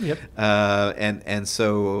sense. Yep. And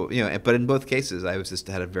so, you know, but in both cases, I was just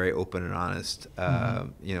had a very open and honest,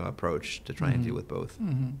 you know, approach to try and deal with both.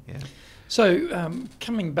 Yeah. So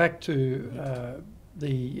coming back to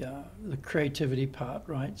the creativity part,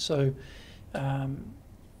 right? So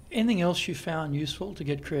anything else you found useful to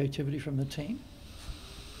get creativity from the team?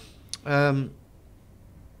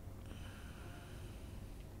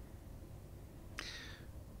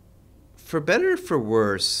 For better or for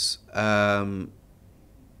worse,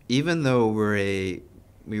 even though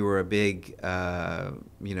we were a big,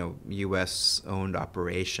 you know, U.S.-owned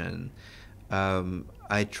operation,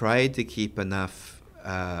 I tried to keep enough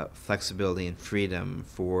flexibility and freedom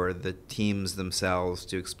for the teams themselves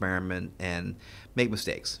to experiment and make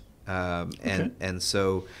mistakes. And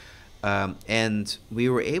so, and we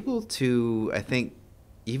were able to, I think,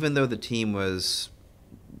 even though the team was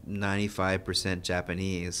 95%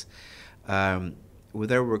 Japanese,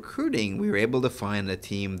 with our recruiting, we were able to find a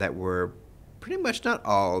team that were pretty much, not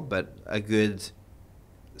all, but a good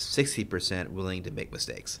 60% willing to make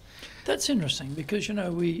mistakes. That's interesting, because, you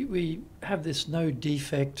know, we have this no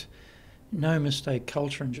defect, no mistake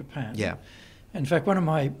culture in Japan. Yeah. In fact, one of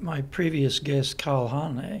my previous guests, Carl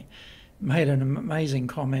Hane, made an amazing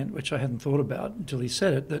comment, which I hadn't thought about until he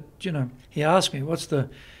said it, that, you know, he asked me, what's the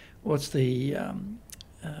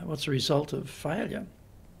result of failure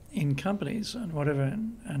in companies and whatever,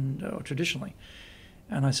 and or traditionally.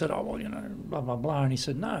 And I said, oh, well, you know, blah, blah, blah. And he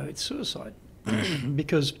said, no, it's suicide.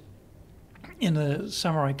 Because in the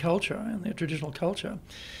samurai culture, in the traditional culture,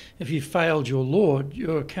 if you failed your lord,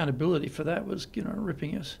 your accountability for that was, you know,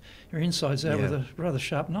 ripping your insides out with a rather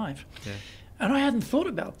sharp knife. Yeah. And I hadn't thought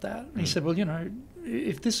about that. And he said, well, you know,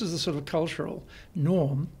 if this is the sort of cultural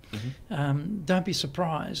norm, don't be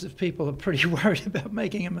surprised if people are pretty worried about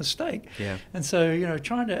making a mistake. Yeah. And so, you know,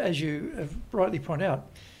 trying to, as you have rightly pointed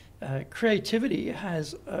out, creativity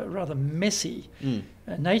has a rather messy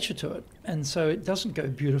nature to it, and so it doesn't go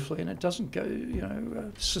beautifully, and it doesn't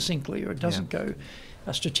go, succinctly, or it doesn't go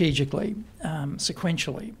strategically,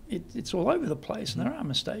 sequentially. It's all over the place, and there are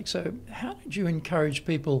mistakes. So how did you encourage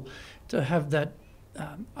people to have that,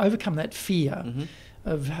 overcome that fear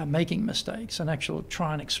of making mistakes and actually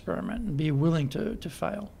try and experiment and be willing to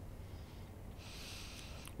fail?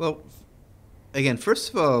 Well, again,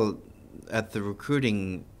 first of all, at the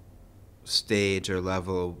recruiting stage or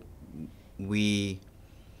level,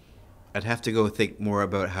 I'd have to go think more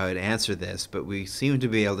about how I'd answer this, but we seem to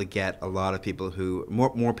be able to get a lot of people who,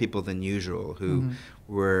 more people than usual, who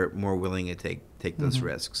were more willing to take those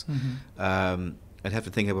risks. I'd have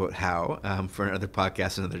to think about how for another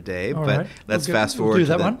podcast another day. All but right. let's fast forward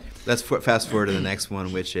to let's fast forward to the next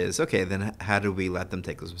one, which is, okay, then how do we let them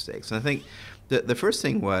take those mistakes? And I think the first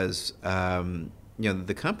thing was,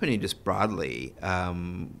 the company just broadly,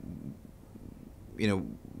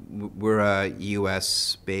 we're a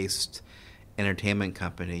U.S.-based entertainment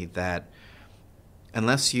company that,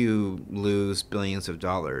 unless you lose billions of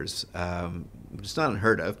dollars, which is not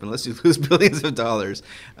unheard of, but unless you lose billions of dollars,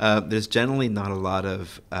 there's generally not a lot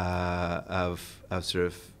of sort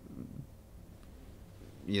of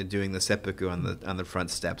doing the seppuku on the front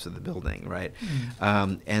steps of the building, right?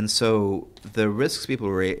 And so the risks people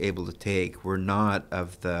were able to take were not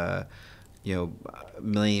of the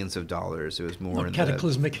millions of dollars. It was more in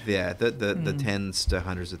cataclysmic. The tens to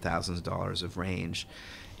hundreds of thousands of dollars of range.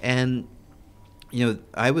 And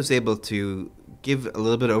I was able to give a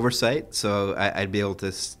little bit of oversight, so I'd be able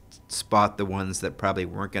to spot the ones that probably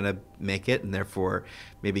weren't going to make it, and therefore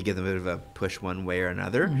maybe give them a bit of a push one way or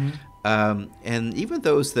another. And even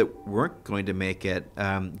those that weren't going to make it,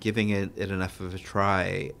 giving it enough of a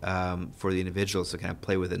try for the individuals to kind of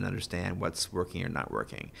play with it and understand what's working or not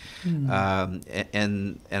working.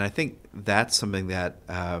 And I think that's something that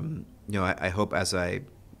I hope as I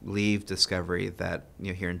leave Discovery that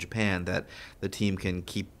here in Japan that the team can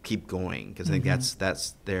keep going, because I think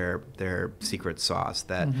that's their secret sauce,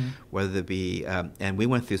 that whether it be and we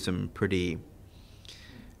went through some pretty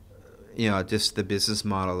just the business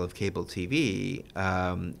model of cable TV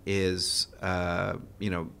is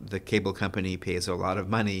the cable company pays a lot of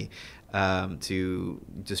money to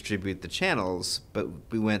distribute the channels, but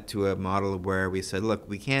we went to a model where we said, look,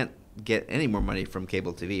 we can't get any more money from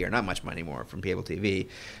cable TV, or not much money more from cable TV,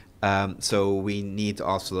 so we need to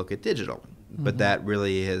also look at digital. But that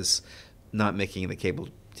really is not making the cable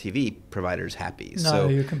TV providers happy. No, so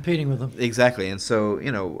you're competing with them. Exactly. And so,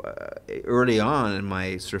 early on in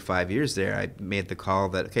my sort of 5 years there, I made the call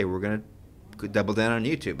that, okay, we're going to double down on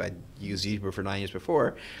YouTube. I used YouTube for 9 years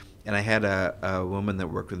before, and I had a woman that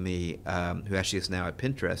worked with me who actually is now at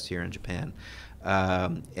Pinterest here in Japan,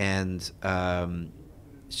 and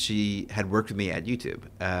she had worked with me at YouTube.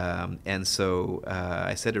 And so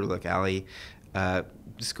I said to her, look, Ali,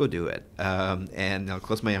 just go do it. And I'll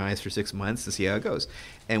close my eyes for 6 months to see how it goes.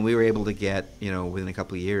 And we were able to get, within a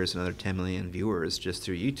couple of years, another 10 million viewers just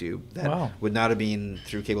through YouTube that would not have been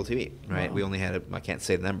through cable TV, right? Wow. We only had, I can't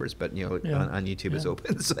say the numbers, but, on YouTube it's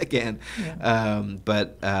open, so I can.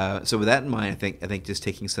 So with that in mind, I think just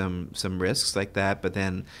taking some risks like that, but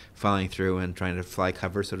then following through and trying to fly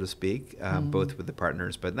cover, so to speak, both with the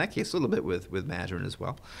partners, but in that case, a little bit with management as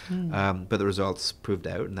well. But the results proved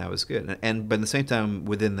out, and that was good. But at the same time,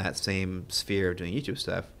 within that same sphere of doing YouTube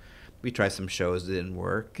stuff, we tried some shows that didn't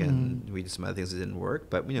work, and we did some other things that didn't work.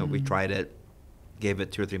 But we tried it, gave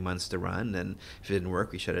it 2 or 3 months to run, and if it didn't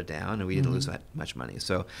work, we shut it down, and we didn't lose that much money.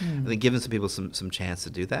 So I think giving some people some chance to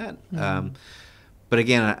do that. But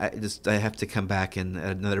again, I have to come back in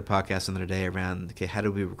another podcast another day around, okay, how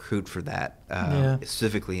do we recruit for that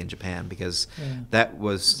specifically in Japan? Because that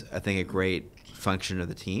was, I think, a great function of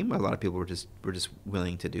the team. A lot of people were just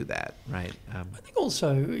willing to do that, right? I think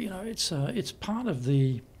also, it's part of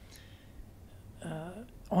the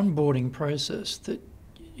onboarding process that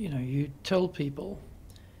you tell people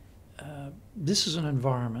this is an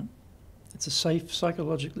environment. It's a safe,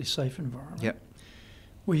 psychologically safe environment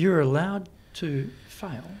where you're allowed to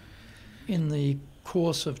fail in the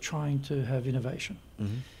course of trying to have innovation.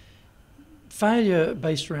 Failure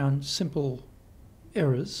based around simple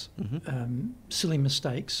errors, silly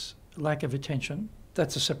mistakes, lack of attention,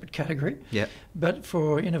 that's a separate category. But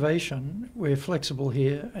for innovation, we're flexible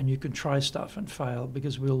here, and you can try stuff and fail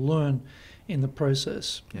because we'll learn in the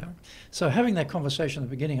process. So having that conversation at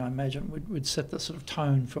the beginning, I imagine, would set the sort of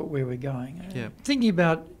tone for where we're going. Thinking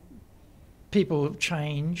about people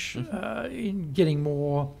change in getting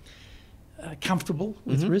more comfortable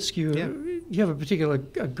with risk. you have a particular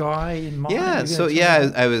guy in mind? Yeah. So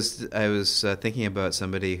yeah, I was thinking about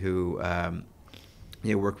somebody who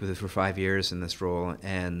worked with us for 5 years in this role,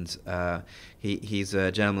 and he's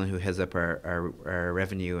a gentleman who heads up our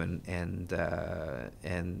revenue and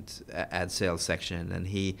ad sales section, and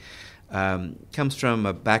he comes from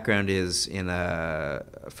a background is in a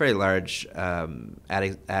very large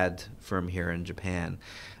ad firm here in Japan.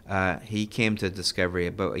 He came to Discovery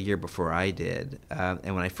about a year before I did,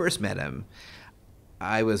 and when I first met him,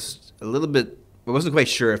 I wasn't quite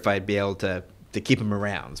sure if I'd be able to keep him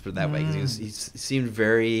around, let's put it that way, because he seemed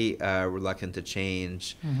very reluctant to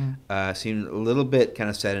change, seemed a little bit kind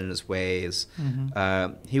of set in his ways.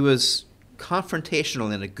 He was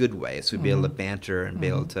confrontational in a good way, so we'd be able to banter and be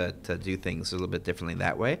able to do things a little bit differently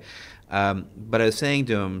that way. But I was saying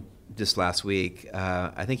to him just last week,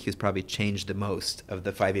 I think he's probably changed the most of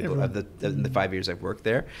the 5 people of the 5 years I've worked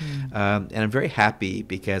there, and I'm very happy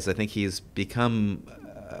because I think he's become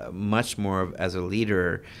much more as a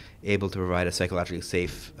leader able to provide a psychologically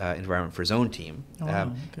safe environment for his own team,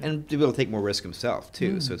 and to be able to take more risk himself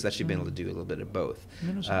too. So it's actually been able to do a little bit of both.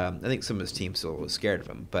 I think some of his team still was scared of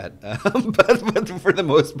him, but for the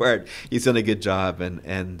most part, he's done a good job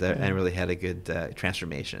and really had a good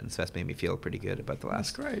transformation. So that's made me feel pretty good about the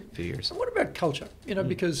last few years. So what about culture?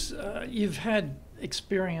 Because you've had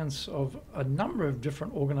experience of a number of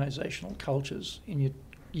different organizational cultures in your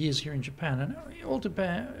years here in Japan, and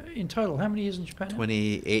in total, how many years in Japan?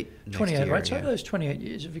 28. 28, year, right? So yeah. those 28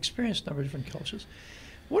 years, you've experienced a number of different cultures.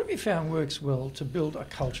 What have you found works well to build a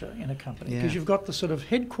culture in a company? Because you've got the sort of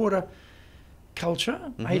headquarter culture,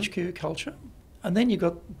 HQ culture, and then you've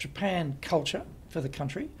got Japan culture for the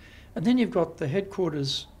country, and then you've got the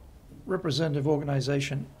headquarters representative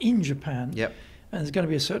organization in Japan. Yep. And there's going to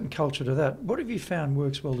be a certain culture to that. What have you found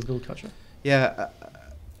works well to build culture? Yeah.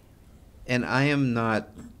 And I am not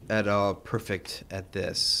at all perfect at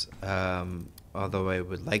this, although I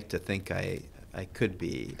would like to think I could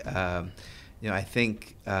be. I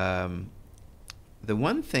think the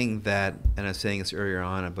one thing that, and I was saying this earlier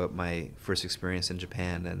on about my first experience in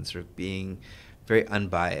Japan and sort of being very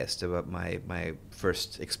unbiased about my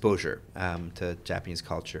first exposure to Japanese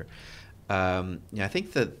culture. I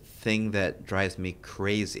think the thing that drives me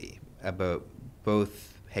crazy about both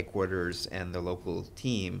headquarters and the local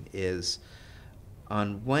team is,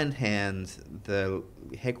 on one hand, the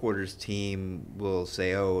headquarters team will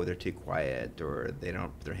say, oh, they're too quiet, or they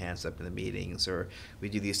don't put their hands up in the meetings, or we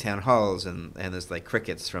do these town halls and there's like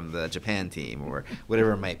crickets from the Japan team, or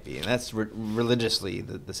whatever it might be. And that's religiously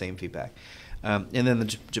the same feedback. And then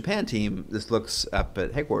the Japan team just looks up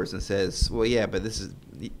at headquarters and says, well, but this is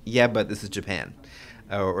Japan,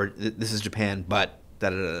 or this is Japan, but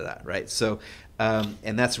da-da-da-da, right? So,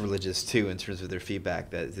 and that's religious too in terms of their feedback,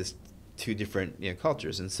 that it's just two different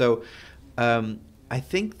cultures. And so I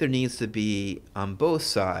think there needs to be, on both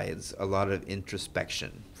sides, a lot of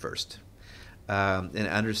introspection first, and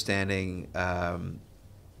understanding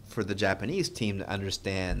for the Japanese team to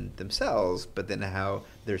understand themselves, but then how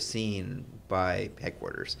they're seen by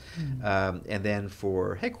headquarters. And then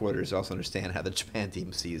for headquarters, also understand how the Japan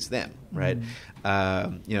team sees them, right?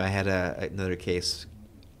 I had another case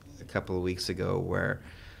a couple of weeks ago where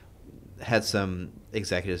had some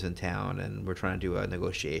executives in town, and we're trying to do a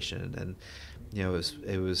negotiation, and it was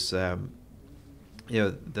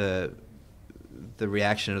the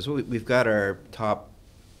reaction is, well, we've got our top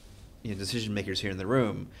decision makers here in the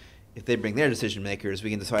room. If they bring their decision makers,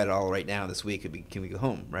 we can decide it all right now this week. Can we go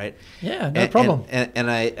home, right? Yeah, no problem. And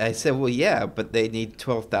I said, well, yeah, but they need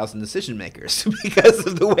 12,000 decision makers because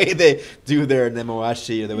of the way they do their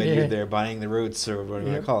nemoashi, or the way they do their buying the roots, or whatever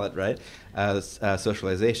you want to call it, right?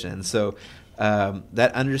 Socialization. So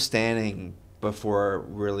that understanding before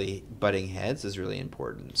really butting heads is really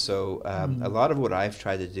important. So a lot of what I've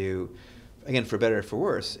tried to do, again, for better or for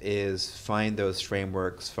worse, is find those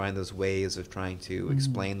frameworks, find those ways of trying to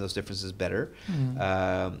explain those differences better,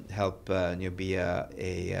 help be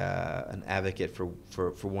an advocate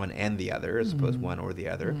for one and the other, as opposed to one or the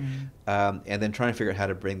other, and then trying to figure out how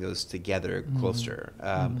to bring those together closer.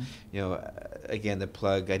 Again, the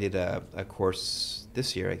plug, I did a course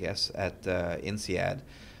this year, I guess, at INSEAD,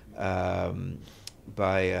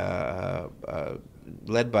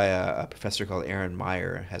 led by a professor called Erin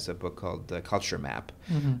Meyer, has a book called The Culture Map.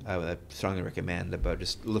 I strongly recommend, about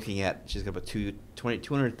just looking at, she's got about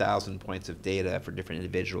 200,000 points of data for different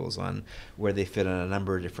individuals on where they fit on a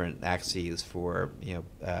number of different axes for,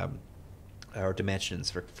 or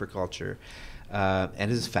dimensions for culture.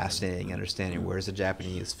 And this is fascinating, understanding where does the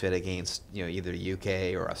Japanese fit against, either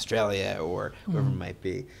UK or Australia or whoever it might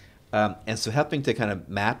be. And so helping to kind of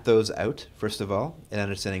map those out, first of all, and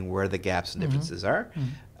understanding where the gaps and differences are,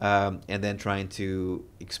 and then trying to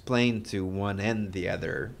explain to one and the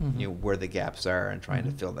other, where the gaps are and trying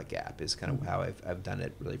to fill the gap is kind of how I've done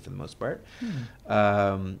it really for the most part.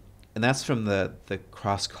 And that's from the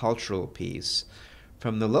cross-cultural piece.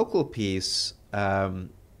 From the local piece, I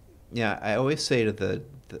always say to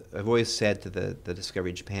I've always said to the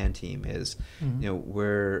Discovery Japan team is,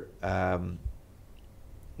 we're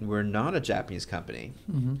not a Japanese company.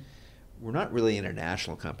 We're not really an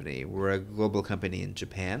international company. We're a global company in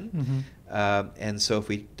Japan. And so if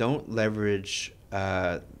we don't leverage,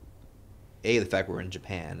 the fact we're in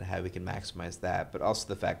Japan, how we can maximize that, but also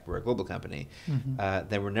the fact we're a global company,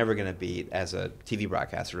 then we're never going to beat, as a TV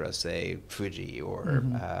broadcaster, as say Fuji or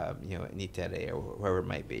Nitere or whoever it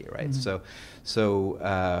might be, right? So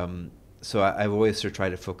I've always sort of tried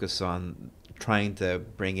to focus on trying to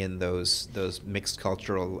bring in those mixed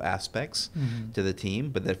cultural aspects to the team,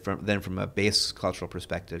 but then from a base cultural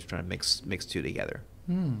perspective, trying to mix two together.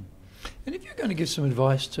 And if you're going to give some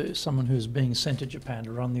advice to someone who's being sent to Japan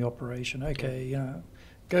to run the operation,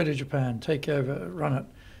 go to Japan, take over, run it,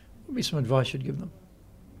 what would be some advice you'd give them?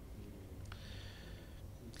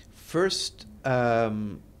 First,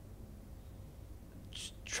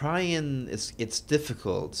 it's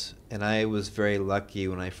difficult, and I was very lucky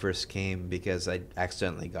when I first came because I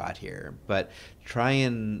accidentally got here, but try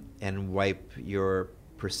and wipe your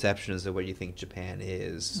perceptions of what you think Japan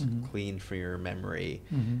is clean from your memory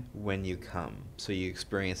when you come, so you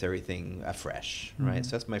experience everything afresh, right?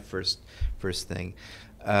 So that's my first thing.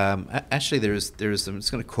 Actually, there's I'm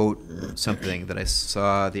just going to quote something that I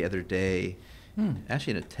saw the other day,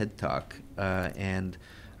 actually in a TED Talk, and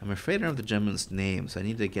I'm afraid I don't have the gentleman's name, so I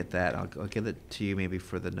need to get that. I'll give it to you maybe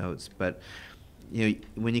for the notes. But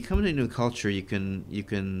when you come into a new culture, you can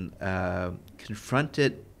confront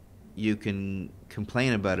it, you can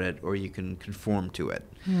complain about it, or you can conform to it.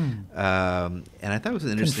 And I thought it was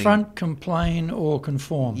an interesting. Confront, complain, or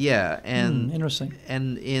conform. Yeah, and interesting.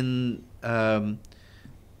 And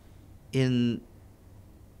in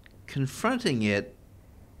confronting it,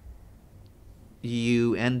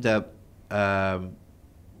 you end up.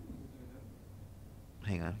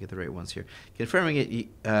 Hang on, get the right ones here. Confirming it,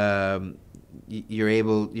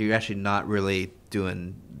 you're actually not really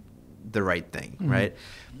doing the right thing, right?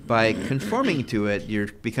 By conforming to it, you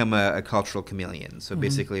become a cultural chameleon. So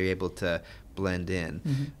basically, you're able to blend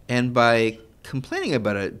in. And by complaining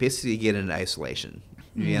about it, basically, you get into isolation.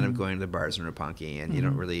 You end up going to the bars in Roppongi, and you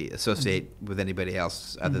don't really associate with anybody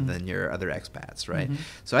else other than your other expats, right?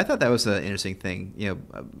 So I thought that was an interesting thing.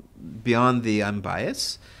 Beyond the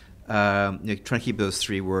unbiased. Trying to keep those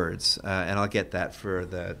three words, and I'll get that for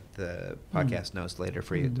the podcast notes later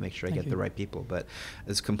for you to make sure I get the right people. But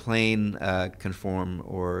it's complain, conform,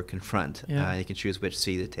 or confront. You can choose which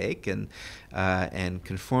C to take, and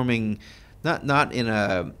conforming, not in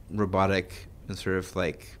a robotic and sort of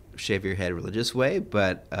like shave your head religious way,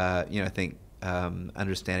 but I think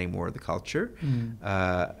understanding more of the culture.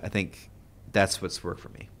 I think that's what's worked for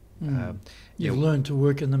me. You've learned to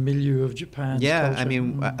work in the milieu of Japan's culture. I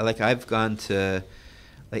mean, like I've gone to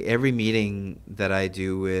like every meeting that I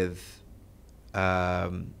do with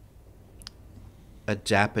a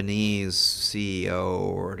Japanese CEO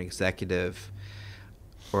or an executive,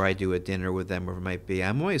 or I do a dinner with them, wherever it might be.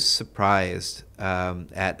 I'm always surprised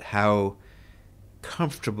at how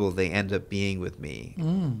comfortable they end up being with me.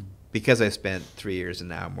 Because I spent 3 years in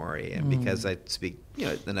Aomori, and because I speak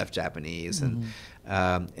enough Japanese, and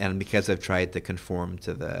because I've tried to conform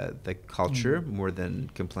to the culture more than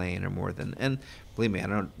complain, or more than, and believe me,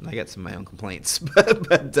 I got some of my own complaints,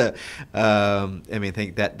 but I mean, I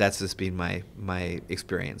think that's just been my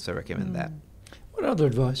experience. So I recommend that. What other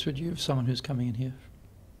advice would you give someone who's coming in here?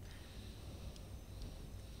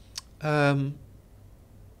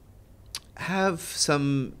 Have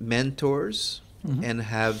some mentors. And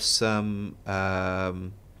have some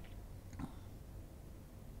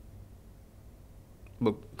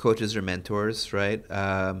coaches or mentors, right?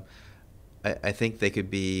 I think they could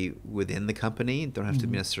be within the company. Don't have to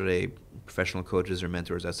be necessarily professional coaches or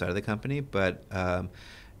mentors outside of the company. But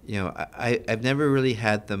I've never really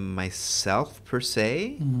had them myself per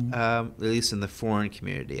se, at least in the foreign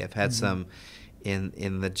community. I've had some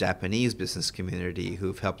in the Japanese business community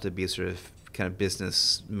who've helped to be sort of kind of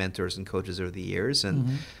business mentors and coaches over the years,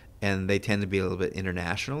 and they tend to be a little bit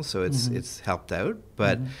international, so it's helped out.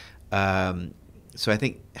 But so I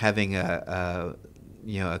think having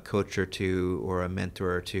a coach or two or a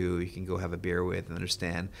mentor or two you can go have a beer with and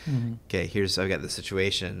understand, okay, I've got this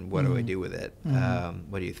situation, what do I do with it?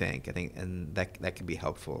 What do you think? I think, and that could be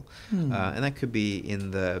helpful. And that could be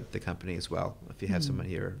in the company as well, if you have someone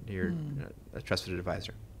here, a trusted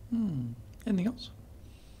advisor. Anything else?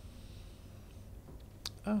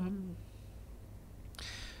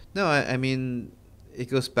 No, I mean, it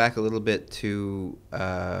goes back a little bit to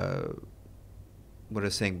what I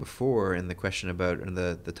was saying before in the question about, and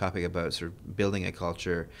the topic about sort of building a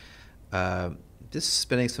culture, just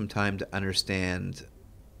spending some time to understand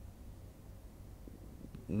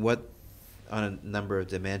what, on a number of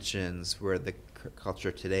dimensions, where the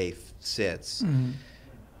culture today sits.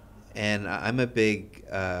 And I'm a big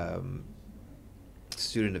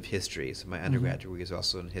student of history, so my undergraduate degree is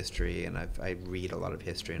also in history, and I read a lot of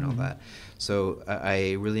history and all that. So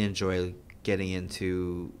I really enjoy getting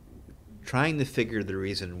into trying to figure the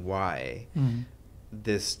reason why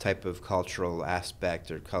this type of cultural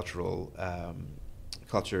aspect or cultural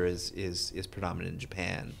culture is predominant in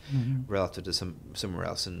Japan relative to somewhere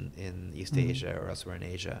else in East Asia or elsewhere in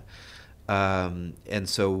Asia. And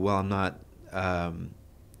so while I'm not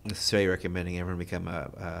necessarily recommending everyone become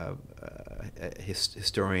a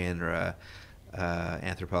historian or a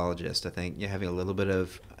anthropologist, I think having a little bit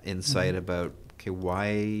of insight about, okay, why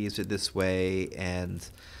is it this way, and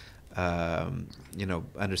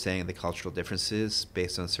understanding the cultural differences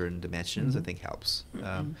based on certain dimensions, I think helps.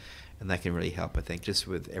 And that can really help, I think, just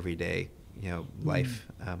with everyday, life,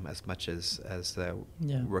 as much as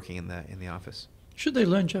working in the office. Should they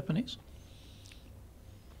learn Japanese?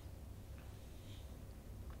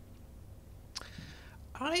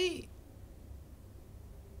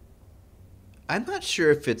 I'm not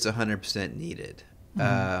sure if it's 100% needed.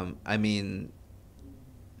 I mean,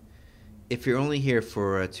 if you're only here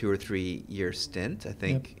for a 2 or 3 year stint, I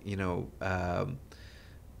think,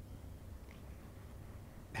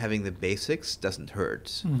 having the basics doesn't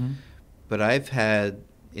hurt. But I've had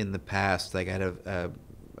in the past, like I had a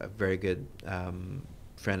very good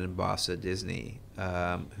friend and boss at Disney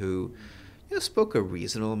who spoke a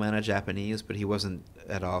reasonable amount of Japanese, but he wasn't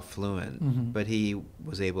at all fluent. But he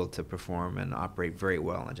was able to perform and operate very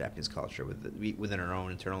well in the Japanese culture within our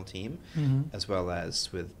own internal team, as well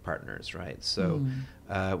as with partners, right? So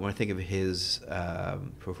when I think of his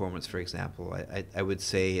performance, for example, I would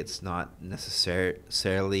say it's not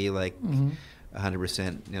necessarily like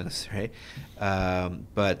 100% necessary,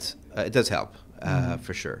 but it does help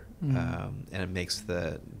for sure, and it makes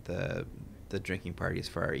the drinking parties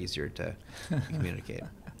far easier to communicate.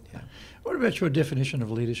 Yeah. What about your definition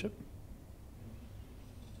of leadership?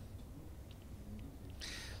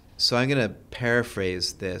 So I'm going to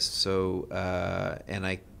paraphrase this. So, and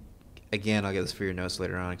I'll get this for your notes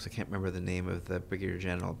later on because I can't remember the name of the brigadier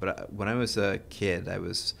general. But when I was a kid, I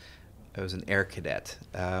was an air cadet,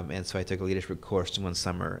 and so I took a leadership course one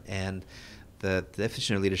summer. And the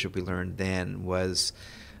definition of leadership we learned then was,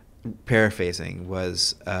 paraphrasing,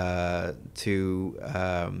 was to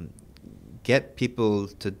get people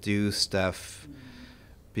to do stuff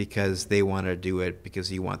because they want to do it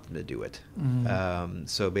because you want them to do it.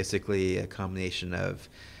 So basically a combination of,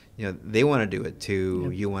 they want to do it too,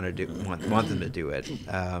 you want them to do it,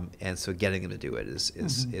 and so getting them to do it is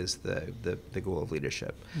the goal of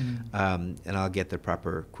leadership. And I'll get the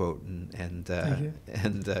proper quote and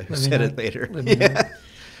who said it later.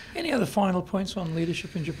 Any other final points on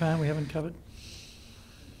leadership in Japan we haven't covered?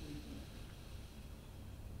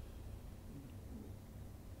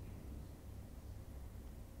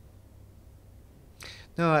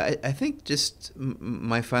 No, I think just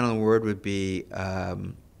my final word would be,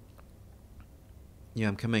 I'm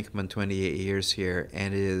coming up on 28 years here,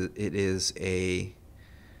 and it is a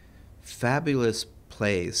fabulous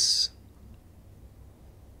place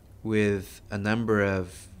with a number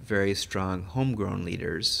of very strong homegrown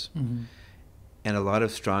leaders, and a lot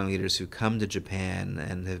of strong leaders who come to Japan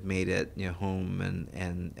and have made it home and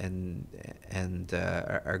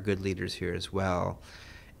are good leaders here as well.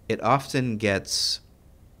 It often gets,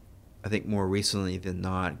 I think more recently than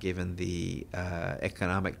not, given the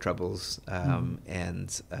economic troubles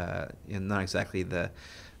and not exactly the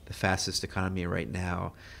fastest economy right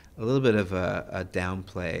now, a little bit of a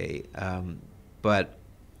downplay. But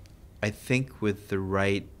I think with the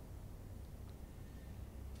right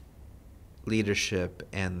leadership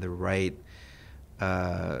and the right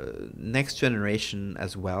next generation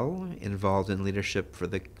as well involved in leadership for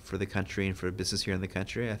the country and for business here in the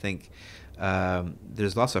country, I think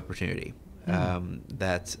there's lots of opportunity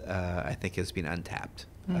that I think has been untapped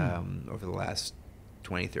over the last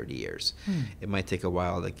 20, 30 years. It might take a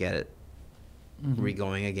while to get it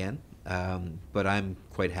re-going again, But I'm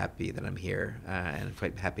quite happy that I'm here, and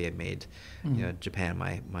quite happy I made Japan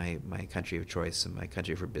my country of choice and my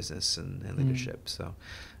country for business and leadership. So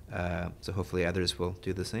hopefully others will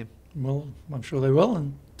do the same. Well, I'm sure they will.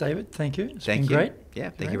 And David, thank you. It's been great. Yeah,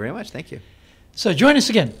 thank you very much. Thank you. So join us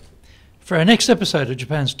again for our next episode of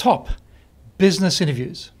Japan's top business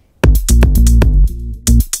interviews.